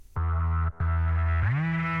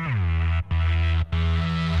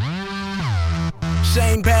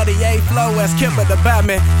Shane Partayy flow as Kipper the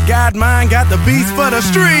Batman. God mine got the beats for the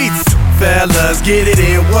streets. Fellas, get it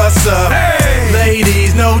in, what's up? Hey!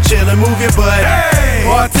 Ladies, no chillin', move your butt. Hey!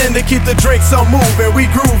 Bartender, keep the drink so moving, we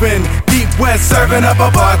groovin'. Deep West serving up a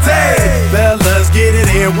Partayy. Hey! Fellas, get it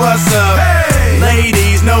in, what's up? Hey!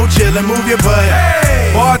 Ladies, no chillin', move your butt.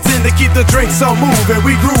 Hey! Bartender, keep the drink so moving,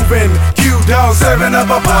 we groovin'. Q-Dog serving up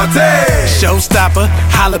a Partayy. Showstopper,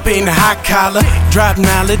 jalapeno hot collar. Drop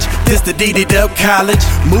knowledge, this the DD-Dub College.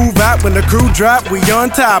 Move out when the crew drop, we on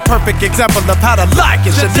top. Perfect example of how to lock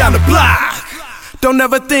and shut down the block. Don't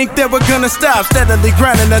ever think that we're gonna stop. Steadily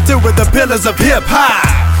grinding until we're the pillars of hip-hop.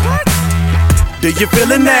 Do you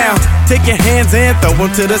feel it now? Take your hands and throw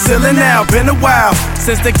them to the ceiling now. Been a while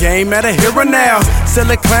since the game at a hero now.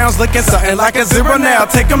 Silly clowns looking something like a zero now.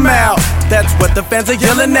 Take them out, that's what the fans are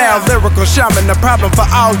yelling now. Lyrical shaman, the problem for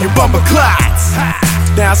all you bumper clots.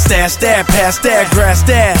 Now stash that, pass that, grass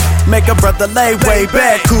that. Make a brother lay way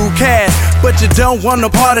back, cool cat. But you don't want no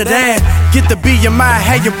part of that. Get the BMI,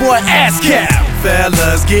 have your boy ass cap.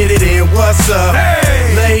 Fellas, get it in, what's up?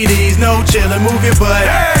 Hey! Ladies, no chillin', move your butt.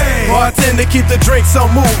 Hey! Bartender, keep the drink so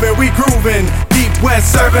moving, we groovin'. Deep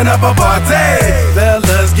West serving up a Partayy. Hey!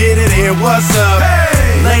 Fellas, get it in, what's up?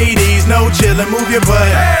 Hey! Ladies, no chillin', move your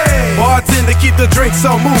butt. Hey! Bartender, keep the drink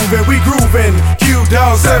so moving, we groovin'.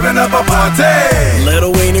 Q-Dog serving up a Partayy.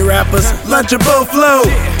 Little weenie rappers, lunchable flow.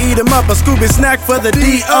 Eat 'em up, a Scooby snack for the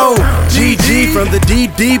D.O. GG from the D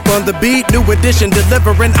deep on the beat. New edition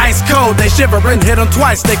delivering ice cold. They shivering, hit 'em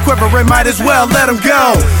twice, they quivering, might as well let 'em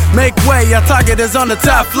go. Make way, our target is on the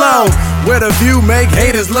top floor. Where the view make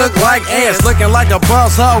haters look like ants. Looking like a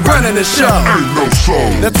boss hog running the show. Ain't no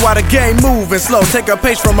soul. That's why the game moving slow. Take a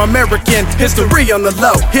page from American history on the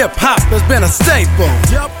low. Hip-hop has been a staple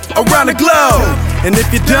around the globe. And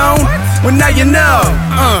if you don't, well now you know.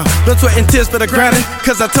 Blood, sweat, and tears for the grinding.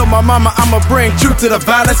 Cause I told my mama I'ma bring truth to the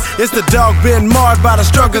violence. It's the dog been marred by the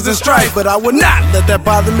struggles and strife, but I will not let that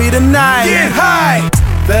bother me tonight. Get high!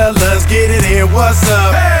 Fellas, get it in, what's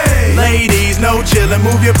up? Hey! Ladies, no chillin',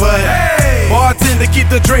 move your butt. Hey! Bartender, keep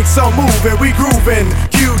the drink so moving, we groovin'.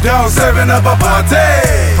 Q-Dog serving up a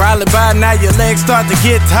Partayy. Probably by now your legs start to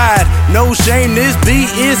get tired. No shame, this beat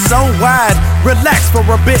is so wide. Relax for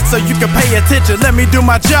a bit so you can pay attention. Let me do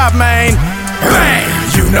my job, man. Bang!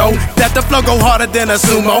 You know that the flow go harder than a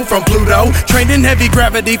sumo from Pluto. Trained in heavy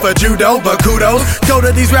gravity for judo, but kudos go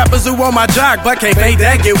to these rappers who on my jock, but can't fake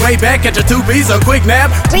that. Get way back, catch your 2Bs, a quick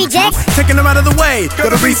nap. Rejects, Taking them out of the way,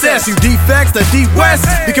 go to recess. You defects, the D-West,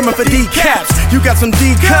 you coming for D-caps. You got some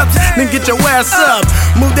D-cups, then get your ass up.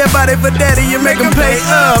 Move that body for daddy and make them pay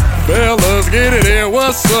up. Fellas, get it in,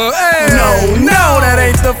 what's up? Hey. No, that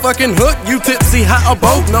ain't the fucking hook. You tipsy, hot or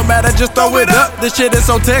both, no matter, just throw it up. This shit is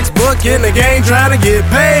so textbook in the game, trying to get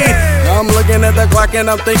paid. I'm looking at the clock and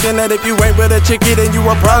I'm thinking that if you ain't with a chickie, then you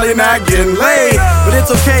are probably not getting laid. But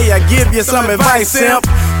it's okay, I give you some advice, simp.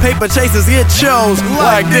 Paper chasers get shows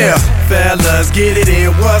like this. Fellas, get it in,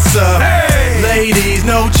 what's up? Hey! Ladies,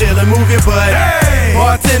 no chillin', move your butt. Hey!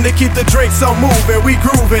 Bartender, keep the drink so moving, we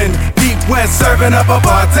groovin'. Deep West serving up a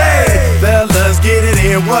Partayy. Hey! Fellas, get it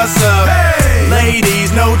in, what's up? Hey!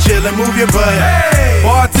 Ladies, no chillin', move your butt. Hey!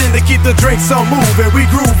 Bartender, keep the drink so moving, we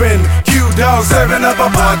groovin'. Q-Dog serving up a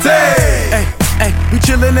Partayy. Hey, we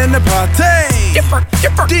chillin' in the Partayy.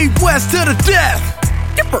 Deep West to the death.